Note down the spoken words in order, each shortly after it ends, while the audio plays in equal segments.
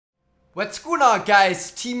What's going on,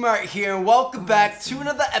 guys? T-Mart here. Welcome back to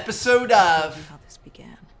another episode of How this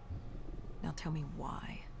began. Now tell me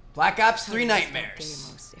why. Black Ops 3 How Nightmares.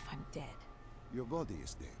 Deimos if I'm dead. Your body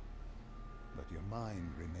is dead, but your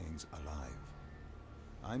mind remains alive.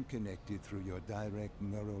 I'm connected through your direct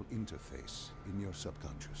neural interface in your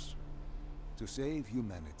subconscious. To save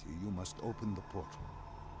humanity, you must open the portal.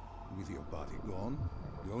 With your body gone,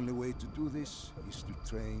 the only way to do this is to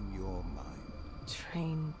train your mind.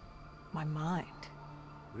 Train my mind.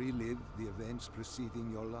 Relive the events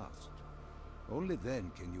preceding your last. Only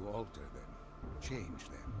then can you alter them, change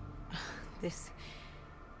them.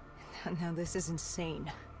 Now this is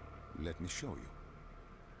insane. Let me show you.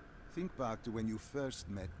 Think back to when you first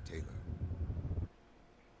met Taylor.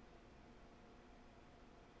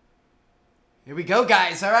 Here we go,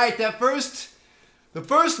 guys. All right, the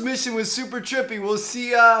first mission was super trippy. We'll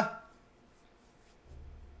see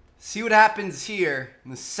what happens here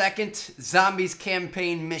in the second Zombies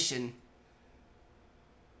campaign mission.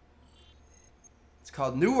 It's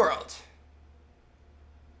called New World.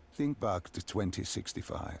 Think back to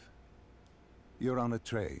 2065. You're on a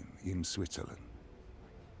train in Switzerland.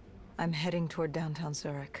 I'm heading toward downtown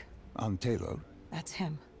Zurich. On Taylor? That's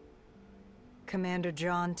him. Commander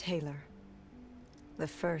John Taylor. The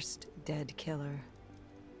first dead killer.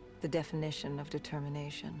 The definition of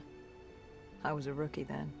determination. I was a rookie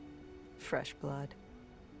then. Fresh blood.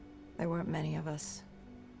 There weren't many of us.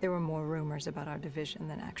 There were more rumors about our division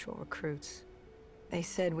than actual recruits. They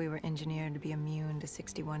said we were engineered to be immune to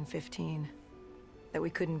 6115. That we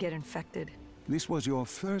couldn't get infected. This was your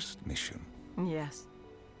first mission. Yes.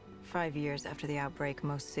 5 years after the outbreak,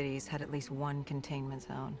 most cities had at least one containment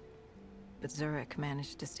zone. But Zurich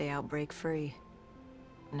managed to stay outbreak-free.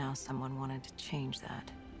 Now someone wanted to change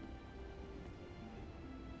that.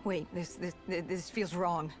 Wait, this feels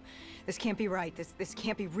wrong. This can't be right. This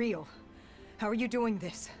can't be real. How are you doing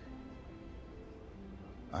this?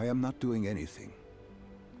 I am not doing anything.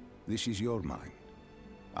 This is your mind.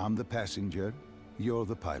 I'm the passenger, you're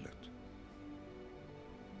the pilot.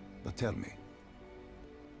 But tell me,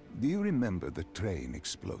 do you remember the train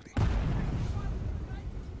exploding?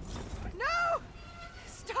 No!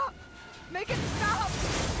 Stop! Make it stop!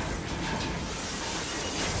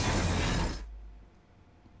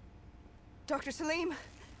 Dr. Salim,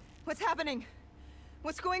 what's happening?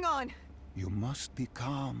 What's going on? You must be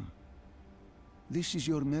calm. This is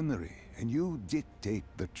your memory, and you dictate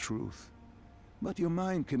the truth. But your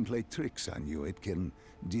mind can play tricks on you. It can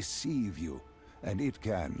deceive you, and it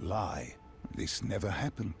can lie. This never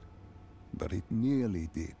happened, but it nearly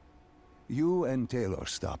did. You and Taylor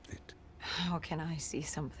stopped it. How can I see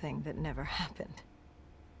something that never happened?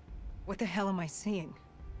 What the hell am I seeing?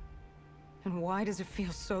 And why does it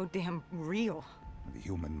feel so damn real? The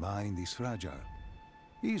human mind is fragile,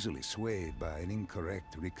 easily swayed by an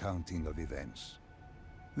incorrect recounting of events.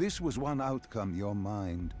 This was one outcome your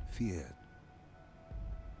mind feared.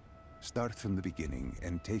 Start from the beginning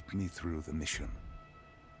and take me through the mission.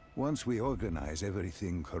 Once we organize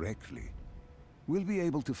everything correctly, we'll be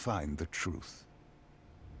able to find the truth.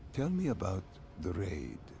 Tell me about the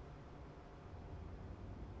raid.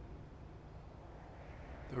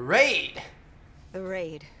 The raid. The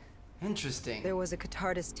raid. Interesting. There was a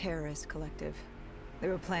Catardist terrorist collective. They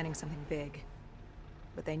were planning something big.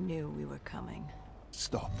 But they knew we were coming.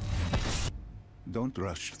 Stop. Don't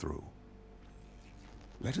rush through.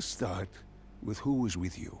 Let us start with who was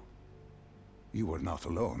with you. You were not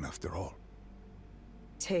alone, after all.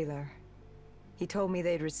 Taylor. He told me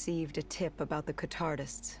they'd received a tip about the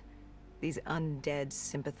Catardists. These undead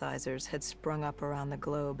sympathizers had sprung up around the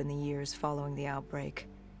globe in the years following the outbreak.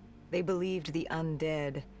 They believed the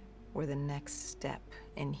undead were the next step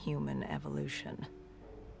in human evolution.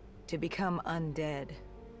 To become undead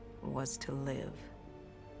was to live.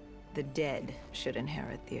 The dead should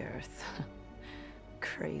inherit the earth.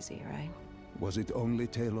 Crazy, right? Was it only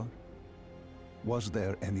Taylor? Was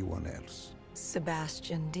there anyone else?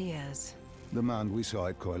 Sebastian Diaz. The man we saw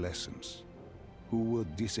at Coalescence, who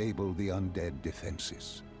would disable the undead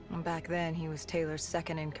defenses. Back then, he was Taylor's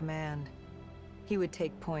second in command. He would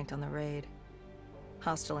take point on the raid.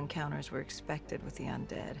 Hostile encounters were expected with the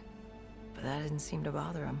undead. But that didn't seem to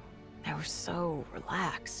bother him. They were so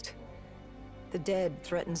relaxed. The dead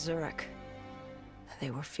threatened Zurich.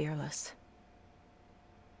 They were fearless.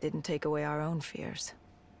 Didn't take away our own fears.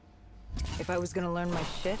 If I was gonna learn my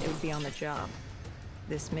shit, it would be on the job.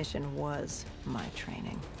 This mission was my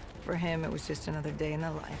training. For him, it was just another day in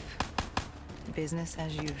the life. Business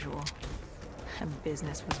as usual. And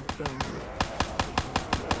business was booming.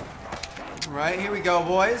 Right, here we go,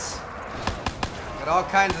 boys. Got all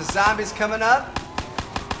kinds of zombies coming up.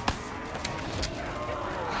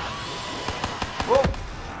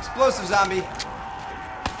 explosive zombie.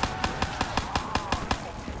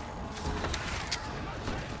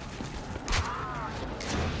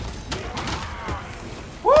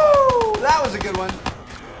 Woo! That was a good one.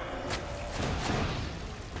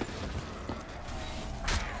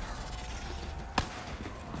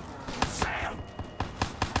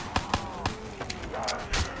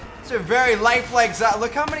 These are very lifelike.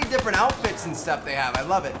 Look how many different outfits and stuff they have. I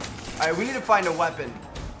love it. All right, we need to find a weapon.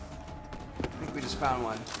 I think we just found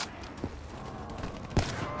one.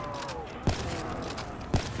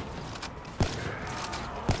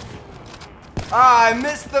 Ah, I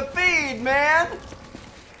missed the feed, man.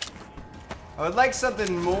 I would like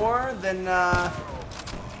something more than, what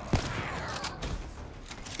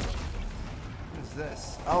is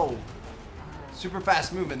this? Oh, super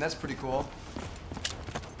fast movement. That's pretty cool.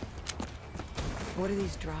 What are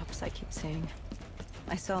these drops I keep seeing?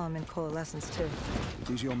 I saw them in Coalescence too.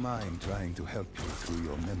 It is your mind trying to help you through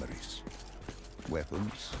your memories.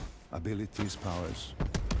 Weapons, abilities, powers.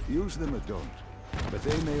 Use them or don't, but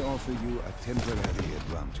they may offer you a temporary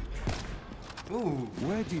advantage. Ooh.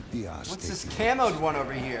 Where did the Diaz What's this take camoed one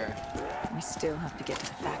over here? We still have to get to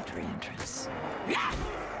the factory entrance. The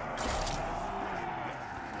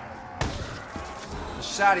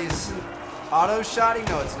shotty, is this an auto shotty?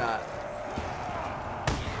 No, it's not.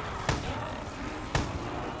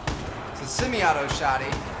 It's a semi-auto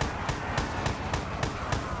shotty.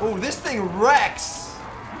 Oh, this thing wrecks!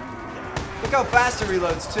 Look how fast it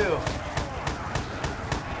reloads, too.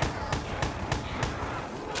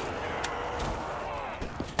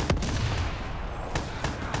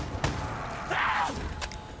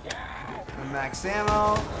 Max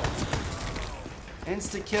ammo.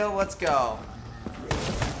 Insta kill, let's go.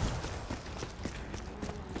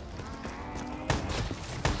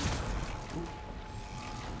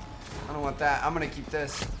 I don't want that. I'm gonna keep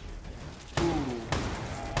this. Ooh.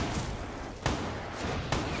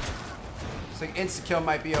 Looks like insta kill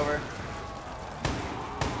might be over.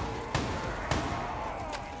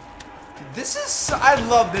 Dude, this is so, I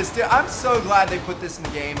love this, dude. I'm so glad they put this in the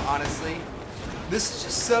game, honestly. This is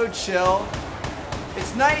just so chill.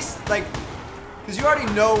 It's nice, like, because you already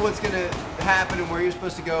know what's going to happen and where you're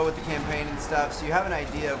supposed to go with the campaign and stuff, so you have an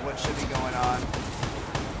idea of what should be going on.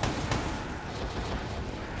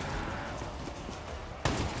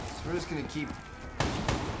 So we're just going to keep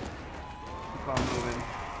on moving.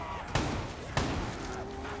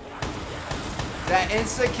 That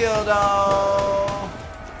insta-kill, though.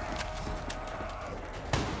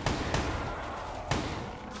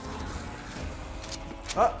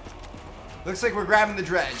 Oh, looks like we're grabbing the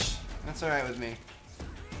dredge. That's all right with me.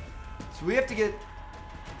 So we have to get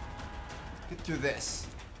through this,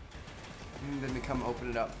 and then to come open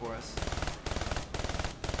it up for us.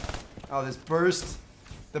 Oh, this burst,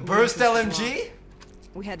 the burst LMG.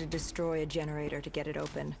 We had to destroy a generator to get it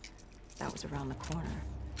open. That was around the corner,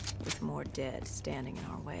 with more dead standing in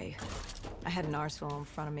our way. I had an arsenal in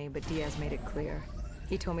front of me, but Diaz made it clear.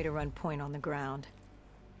 He told me to run point on the ground.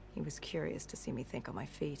 He was curious to see me think on my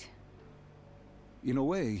feet. In a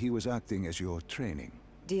way, he was acting as your training.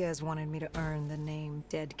 Diaz wanted me to earn the name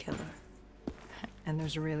Dead Killer. And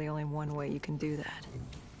there's really only one way you can do that.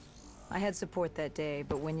 I had support that day,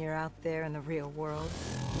 but when you're out there in the real world,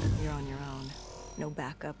 you're on your own. No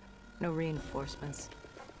backup, no reinforcements.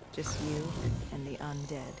 Just you and the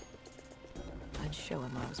undead. I'd show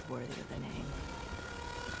him I was worthy of the name.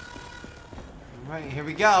 All right, here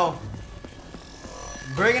we go.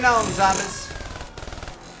 Bring it on, zombies.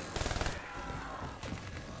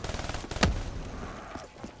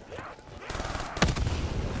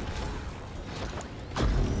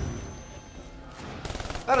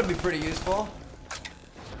 That'll be pretty useful.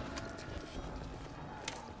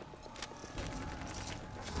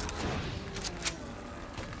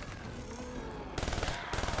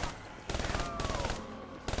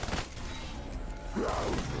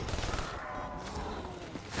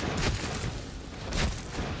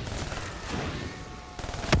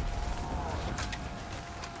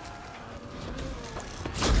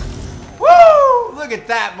 Look at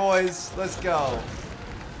that, boys. Let's go.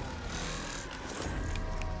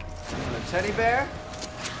 Another teddy bear.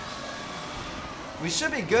 We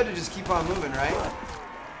should be good to just keep on moving, right?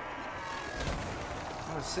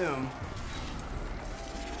 I would assume.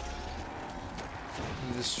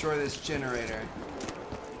 And destroy this generator.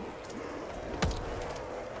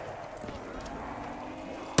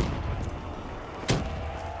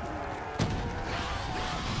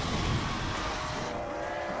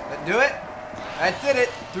 That do it? That did it.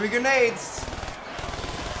 3 grenades.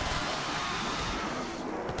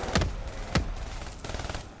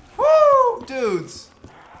 Woo, dudes.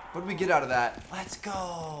 What did we get out of that? Let's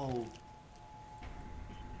go.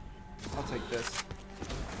 I'll take this.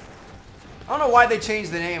 I don't know why they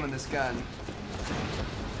changed the name on this gun.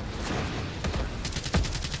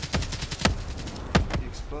 The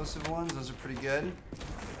explosive ones, those are pretty good.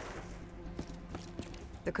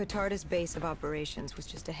 The Cotardis base of operations was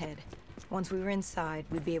just ahead. Once we were inside,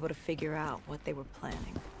 we'd be able to figure out what they were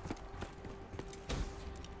planning.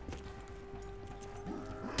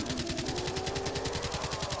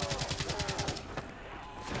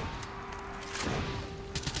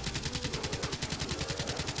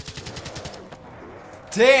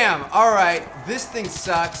 Damn, alright, this thing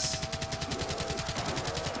sucks.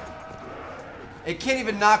 It can't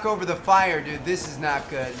even knock over the fire, dude. This is not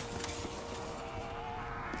good.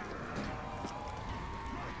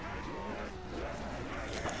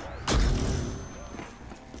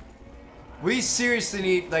 We seriously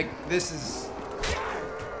need, like, this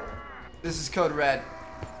is code red.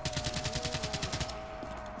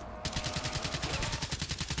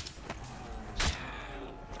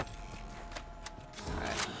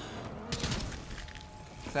 Alright.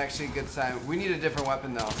 It's actually a good sign. We need a different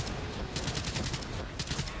weapon though.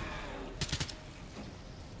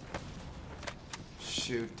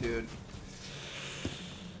 Shoot, dude.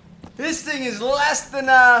 This thing is less than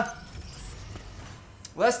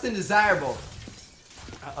desirable.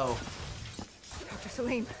 Uh-oh. Dr.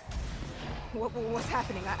 Salim, what's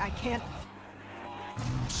happening? I can't...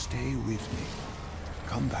 Stay with me.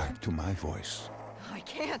 Come back to my voice. I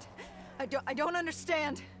can't. I don't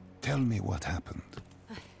understand. Tell me what happened.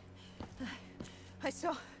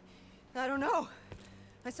 I don't know.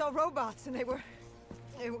 I saw robots and they were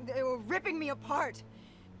ripping me apart.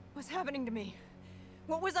 What's happening to me?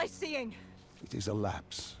 What was I seeing? It is a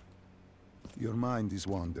lapse. Your mind is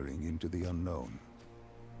wandering into the unknown.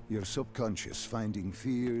 Your subconscious finding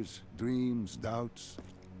fears, dreams, doubts.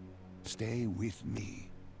 Stay with me.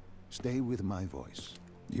 Stay with my voice.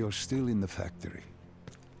 You're still in the factory.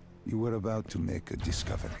 You were about to make a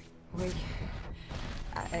discovery. Wait.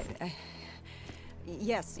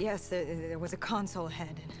 Yes, there was a console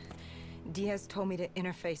ahead. And Diaz told me to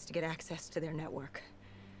interface to get access to their network.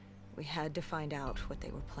 We had to find out what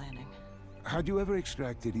they were planning. Had you ever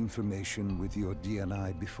extracted information with your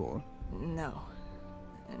DNI before? No.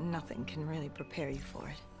 Nothing can really prepare you for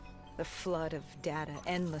it. The flood of data,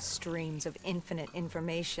 endless streams of infinite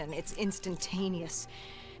information. It's instantaneous.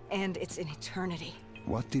 And it's an eternity.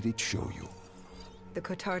 What did it show you? The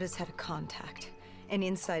Cotardis had a contact. An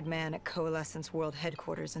inside man at Coalescence World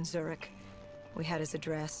Headquarters in Zurich. We had his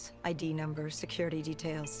address, ID number, security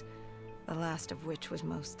details. The last of which was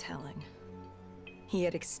most telling. He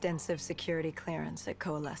had extensive security clearance at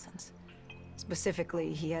Coalescence.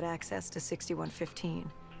 Specifically, he had access to 6115,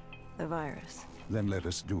 the virus. Then let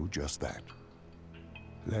us do just that.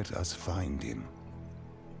 Let us find him.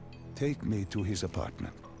 Take me to his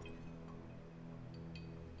apartment.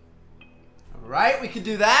 Alright, we could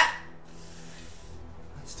do that.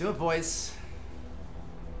 Let's do it, boys.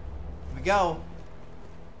 Here we go.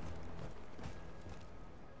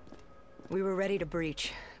 We were ready to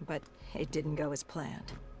breach, but it didn't go as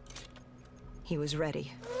planned. He was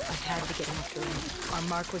ready. I had to get after him. Our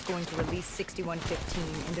mark was going to release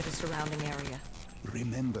 6115 into the surrounding area.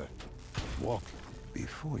 Remember, walk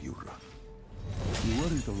before you run. You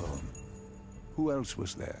weren't alone. Who else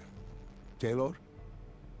was there? Taylor?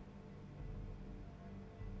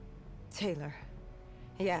 Taylor.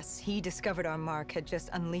 Yes, he discovered our mark had just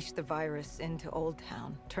unleashed the virus into Old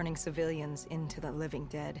Town, turning civilians into the living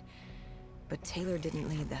dead. But Taylor didn't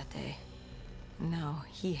lead that day. No,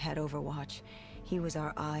 he had Overwatch. He was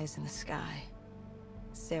our eyes in the sky.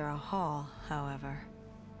 Sarah Hall, however...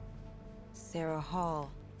 Sarah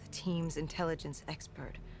Hall, the team's intelligence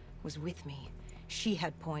expert, was with me. She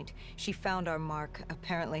had point. She found our mark.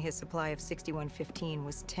 Apparently his supply of 6115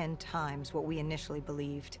 was 10 times what we initially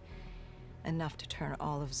believed. Enough to turn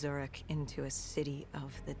all of Zurich into a city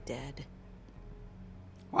of the dead.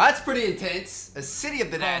 Well, that's pretty intense. A city of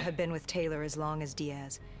the Hall dead. had been with Taylor as long as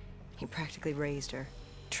Diaz. He practically raised her,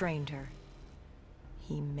 trained her.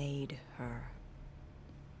 He made her.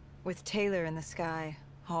 With Taylor in the sky,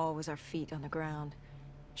 Hall was our feet on the ground.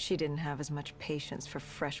 She didn't have as much patience for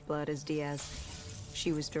fresh blood as Diaz.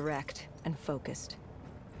 She was direct and focused.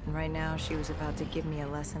 And right now, she was about to give me a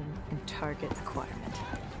lesson in target acquirement.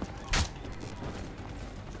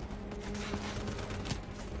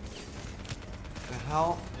 The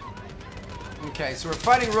hell? Okay, so we're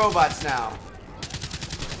fighting robots now.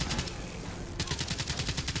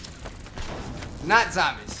 Not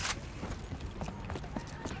zombies.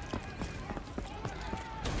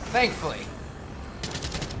 Thankfully.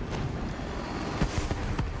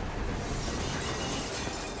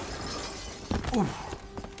 Ooh.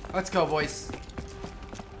 Let's go, boys.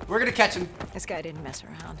 We're gonna catch him. This guy didn't mess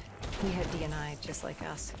around. He had DNI just like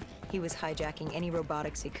us. He was hijacking any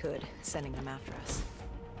robotics he could, sending them after us.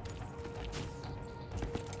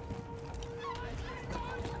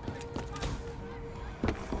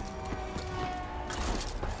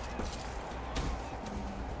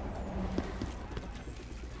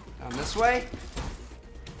 Down this way.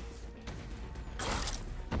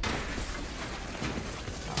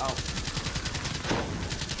 Uh-oh.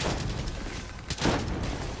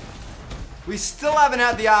 We still haven't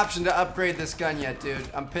had the option to upgrade this gun yet, dude.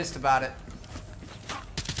 I'm pissed about it.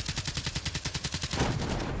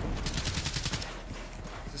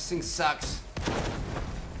 This thing sucks.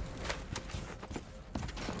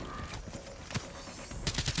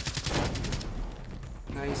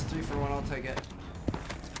 Nice, 3 for 1, I'll take it.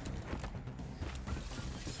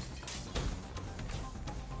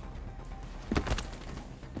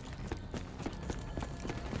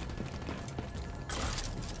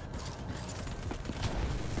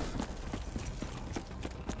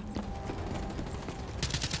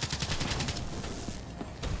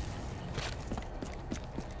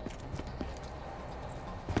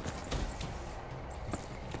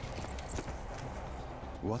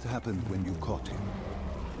 What happened when you caught him?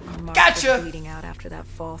 Our mark Gotcha! was bleeding out after that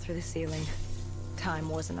fall through the ceiling. Time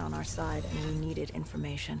wasn't on our side, and we needed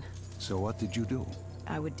information. So what did you do?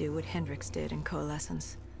 I would do what Hendricks did in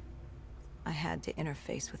Coalescence. I had to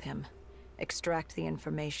interface with him, extract the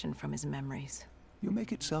information from his memories. You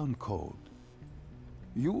make it sound cold.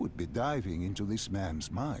 You would be diving into this man's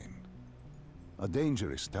mind. A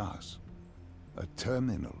dangerous task. A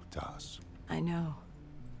terminal task. I know,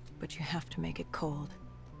 but you have to make it cold.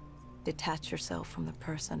 Detach yourself from the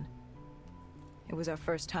person. It was our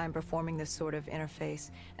first time performing this sort of interface,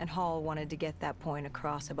 and Hall wanted to get that point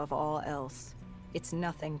across above all else. It's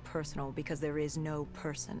nothing personal because there is no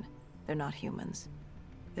person. They're not humans.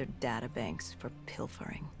 They're data banks for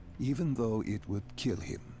pilfering. Even though it would kill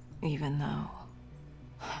him. Even though...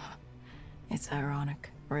 It's ironic,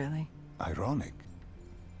 really. Ironic.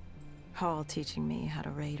 Hall teaching me how to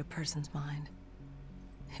raid a person's mind.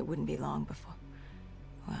 It wouldn't be long before...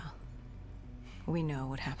 Well, we know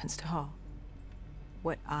what happens to Hall.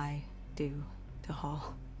 What I do to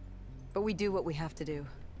Hall. But we do what we have to do.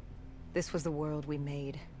 This was the world we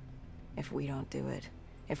made. If we don't do it,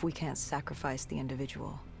 if we can't sacrifice the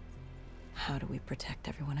individual, how do we protect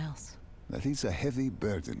everyone else? That is a heavy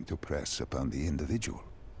burden to press upon the individual.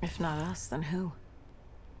 If not us, then who?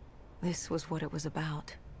 This was what it was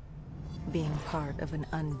about. Being part of an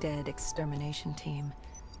undead extermination team.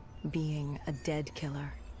 Being a dead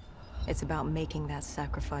killer. It's about making that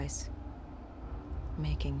sacrifice.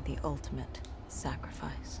 Making the ultimate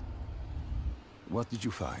sacrifice. What did you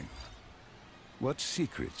find? What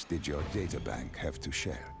secrets did your databank have to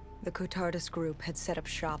share? The Cotardus group had set up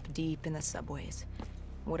shop deep in the subways.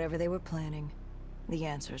 Whatever they were planning, the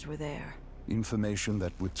answers were there. Information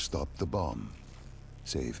that would stop the bomb.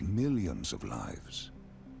 Save millions of lives.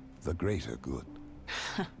 The greater good.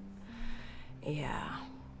 Yeah.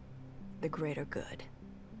 The greater good.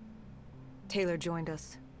 Taylor joined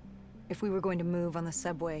us. If we were going to move on the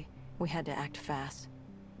subway, we had to act fast.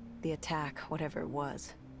 The attack, whatever it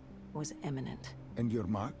was imminent. And your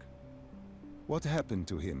mark? What happened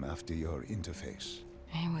to him after your interface?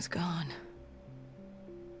 He was gone.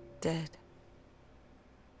 Dead.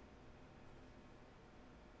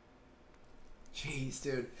 Jeez,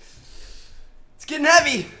 dude. It's getting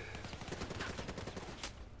heavy!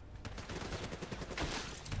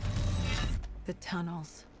 The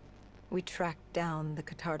tunnels. We tracked down the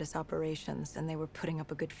Cotardus operations, and they were putting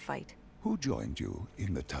up a good fight. Who joined you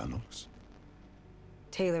in the tunnels?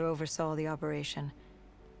 Taylor oversaw the operation,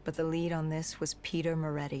 but the lead on this was Peter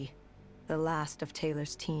Moretti, the last of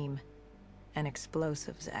Taylor's team, an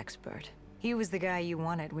explosives expert. He was the guy you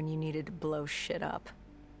wanted when you needed to blow shit up.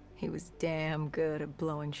 He was damn good at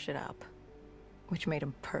blowing shit up, which made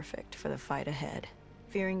him perfect for the fight ahead.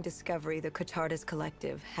 Fearing discovery, the Cotardus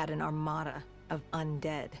Collective had an armada of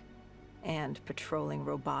undead and patrolling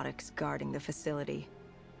robotics guarding the facility.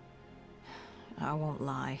 I won't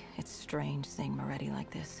lie, it's strange seeing Moretti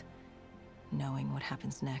like this, knowing what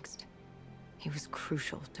happens next. He was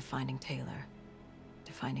crucial to finding Taylor,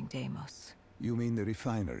 to finding Deimos. You mean the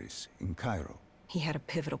refineries in Cairo? He had a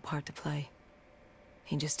pivotal part to play.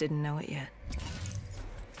 He just didn't know it yet.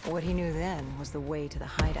 What he knew then was the way to the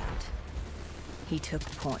hideout. He took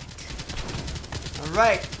point.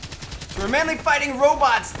 Alright. So we're mainly fighting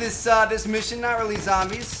robots this mission, not really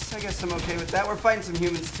zombies. I guess I'm okay with that. We're fighting some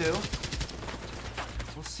humans too.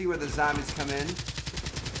 We'll see where the zombies come in.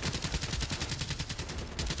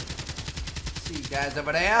 See you guys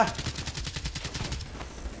over there.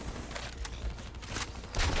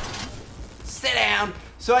 Sit down.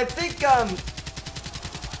 So I think,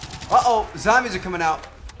 uh-oh, zombies are coming out.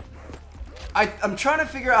 I'm trying to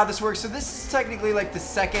figure out how this works. So this is technically like the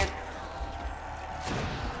second,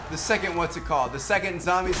 what's it called? The second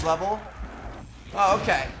zombies level. Oh,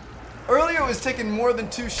 okay. Earlier it was taking more than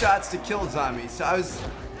 2 shots to kill zombies. So I was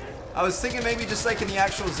thinking maybe just like in the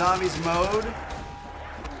actual zombies mode,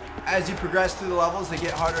 as you progress through the levels, they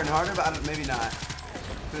get harder and harder, but maybe not.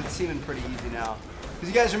 But it's seeming pretty easy now. Because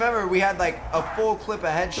you guys remember, we had like a full clip of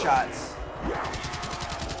headshots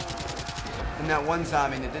in that one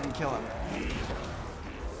zombie and it didn't kill him. We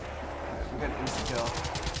got an insta kill.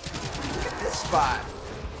 Look at this spot.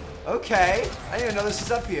 Okay. I didn't even know this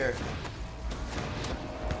is up here.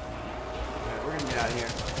 Alright, we're gonna get out of here.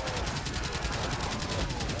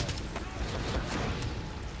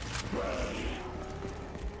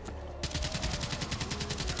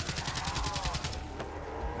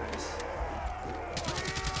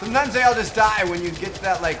 Sometimes they all just die when you get to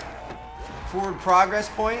that, like, forward progress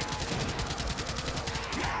point.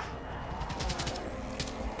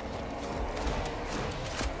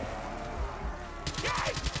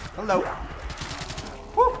 Hello.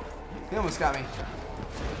 Woo! He almost got me.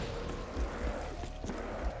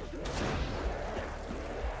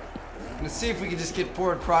 I'm gonna see if we can just get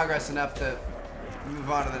forward progress enough to move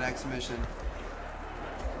on to the next mission.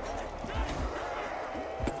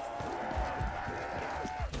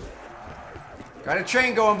 Got a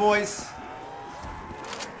train going, boys.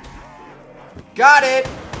 Got it.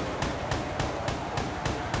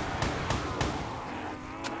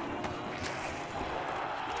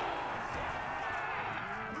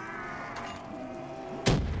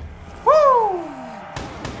 Woo!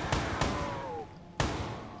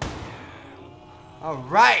 All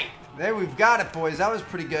right. There we've got it, boys. That was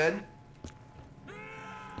pretty good.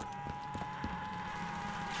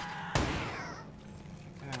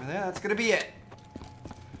 Over there, that's gonna be it.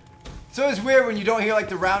 It's always weird when you don't hear like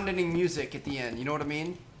the round-ending music at the end, you know what I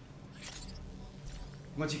mean?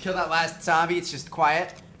 Once you kill that last zombie, it's just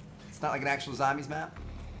quiet. It's not like an actual zombies map.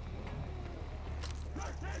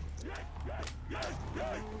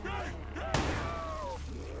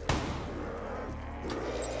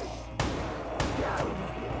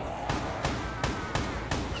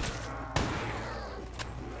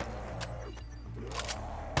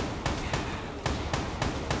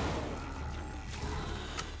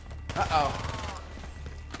 Uh-oh.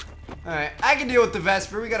 Alright, I can deal with the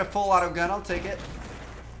Vesper. We got a full auto gun. I'll take it.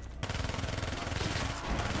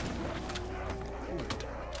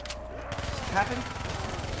 What's happened?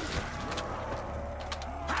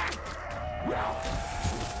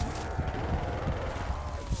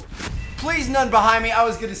 Please, none behind me. I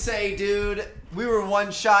was gonna say, dude, we were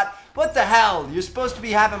one shot. What the hell? You're supposed to be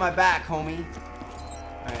having my back, homie.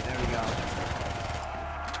 Alright, there we go.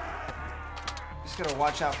 Just gotta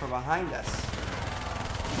watch out for behind us.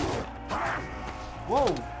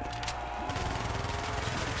 Whoa!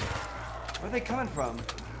 Where are they coming from?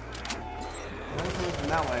 They're coming from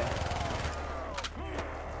that way.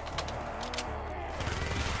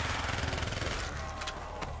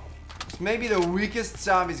 It's maybe the weakest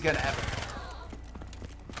zombies gun ever.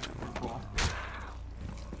 Cool.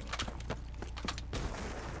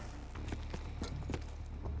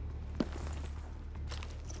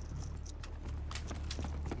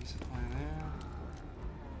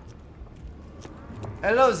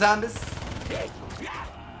 Hello, zombies.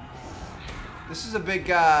 This is a big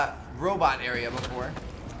robot area before.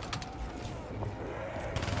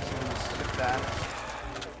 So we're gonna skip that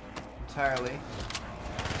entirely.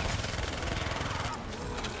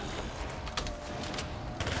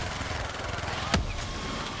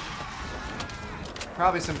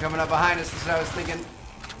 Probably some coming up behind us. That's what I was thinking.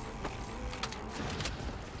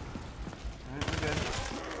 Alright, we're good.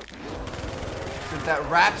 So if that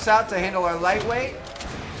wraps out to handle our lightweight.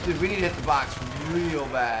 Dude, we need to hit the box real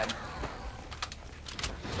bad.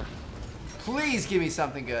 Please give me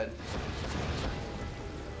something good.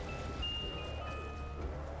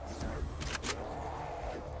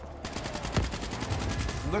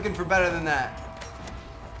 I'm looking for better than that.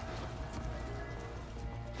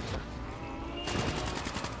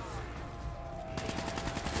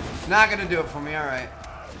 It's not gonna do it for me, alright.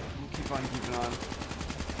 We'll keep on keeping on.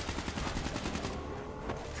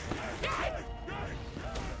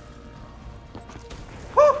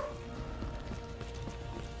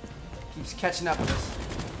 Keeps catching up with us.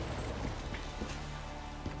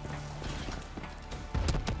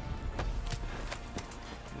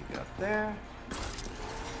 Get up there.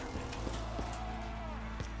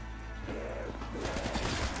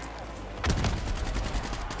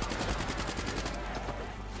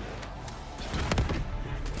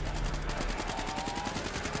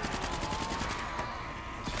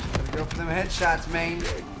 Go for them headshots, man.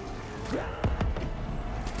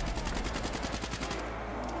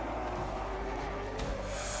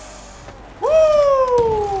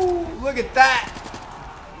 Woo! Look at that.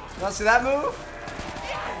 Y'all see that move?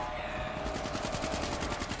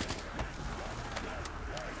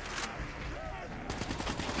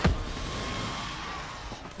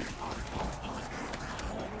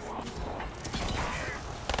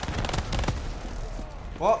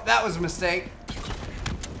 Well, that was a mistake.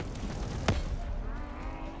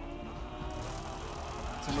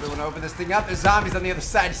 Somebody want to open this thing up? There's zombies on the other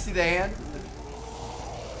side. You see the hand?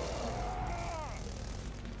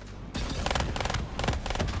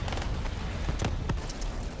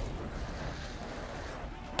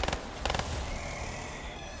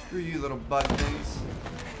 Screw you, little bug things.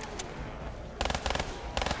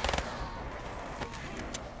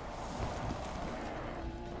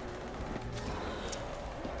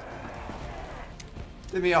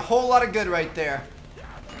 Did me a whole lot of good right there.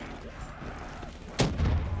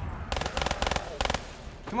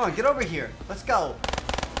 Come on, get over here. Let's go.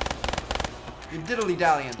 You're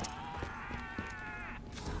diddly-dallying.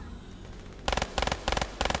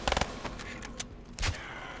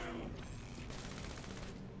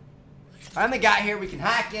 Finally got here. We can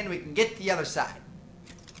hack in. We can get to the other side.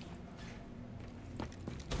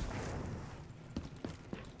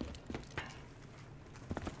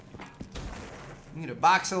 Need a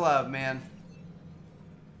box of love, man.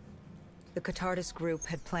 The Catardus group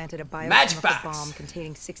had planted a Matchbox biochemical bomb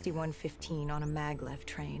containing 6115 on a maglev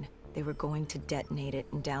train. They were going to detonate it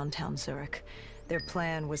in downtown Zurich. Their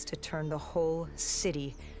plan was to turn the whole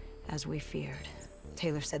city as we feared.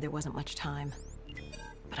 Taylor said there wasn't much time,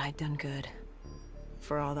 but I'd done good.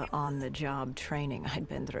 For all the on-the-job training I'd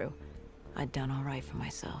been through, I'd done all right for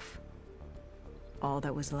myself. All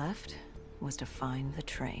that was left was to find the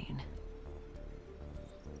train.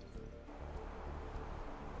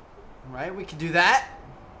 Right, we can do that.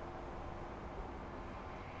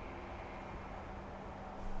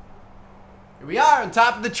 Here we are on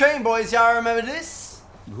top of the train, boys. Y'all remember this?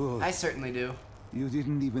 Good. I certainly do. You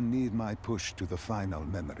didn't even need my push to the final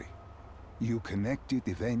memory. You connected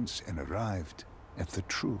events and arrived at the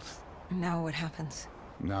truth. Now what happens?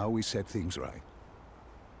 Now we set things right.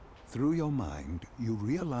 Through your mind, you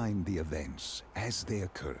realign the events as they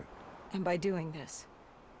occurred. And by doing this,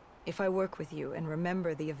 if I work with you and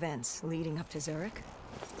remember the events leading up to Zurich,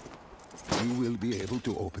 You will be able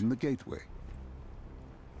to open the gateway.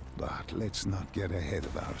 But let's not get ahead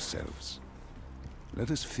of ourselves.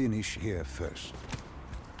 Let us finish here first.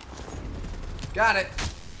 Got it.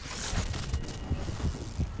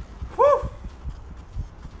 Whew.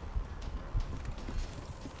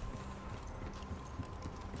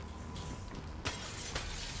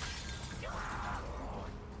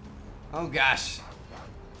 Oh gosh.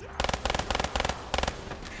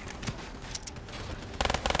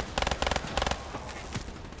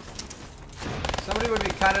 Somebody would be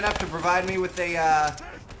kind enough to provide me with a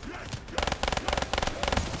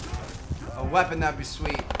weapon, that'd be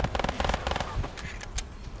sweet.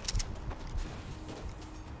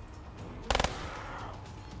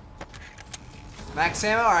 Max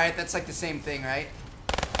ammo? Alright, that's like the same thing, right?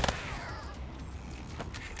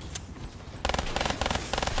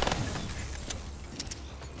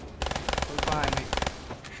 Who's behind me?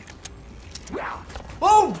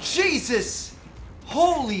 Oh, Jesus!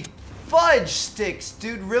 Holy fudge sticks,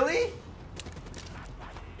 dude, really?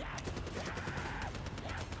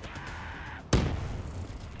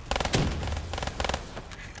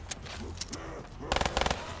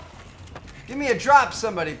 Give me a drop,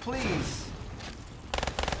 somebody, please.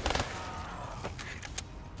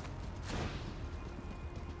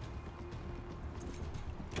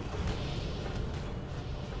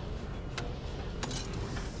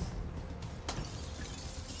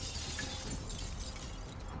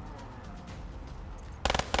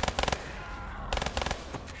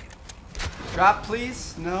 Drop,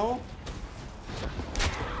 please. No.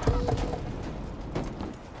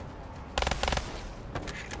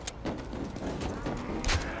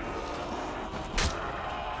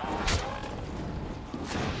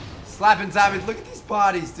 Slapping zombies. Look at these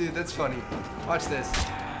bodies, dude. That's funny. Watch this.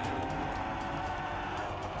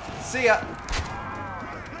 See ya.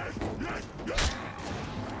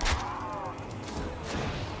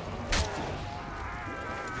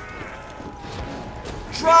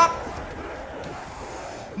 Drop.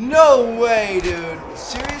 No way, dude.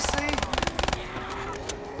 Seriously?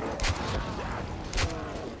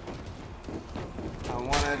 I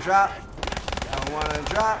wanna drop. I wanna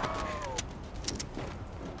drop.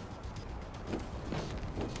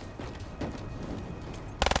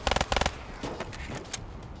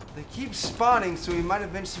 They keep spawning, so we might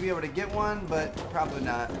eventually be able to get one, but probably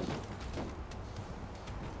not.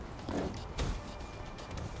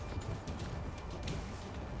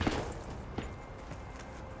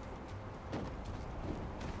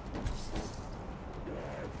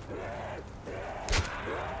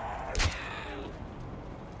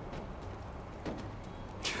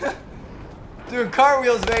 Doing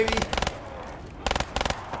cartwheels, baby.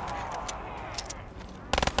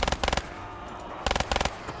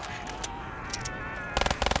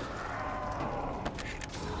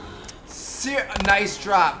 Nice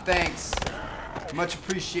drop, thanks. Much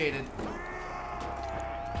appreciated.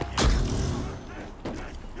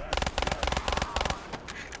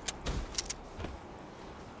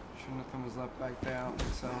 Sure nothing was left back there, I don't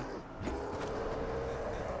think so.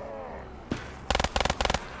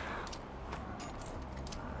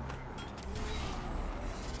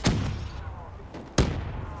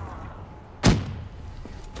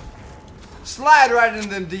 Slide right into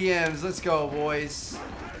them DMs. Let's go, boys.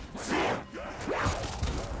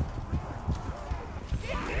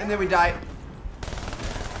 And then we die.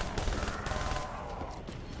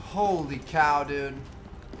 Holy cow, dude.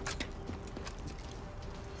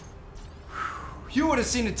 You would have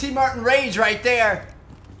seen the T. Martin rage right there.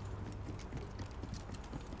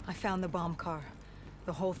 I found the bomb car.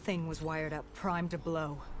 The whole thing was wired up, primed to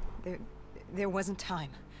blow. There wasn't time.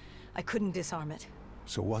 I couldn't disarm it.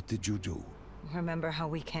 So what did you do? Remember how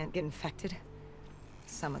we can't get infected?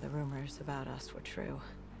 Some of the rumors about us were true.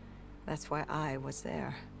 That's why I was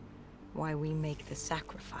there. Why we make the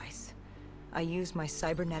sacrifice. I used my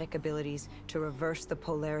cybernetic abilities to reverse the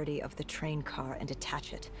polarity of the train car and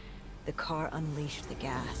detach it. The car unleashed the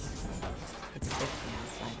gas. It's safely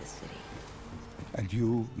outside the city. And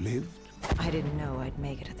you lived? I didn't know I'd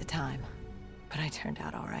make it at the time, but I turned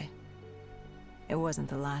out all right. It wasn't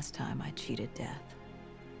the last time I cheated death.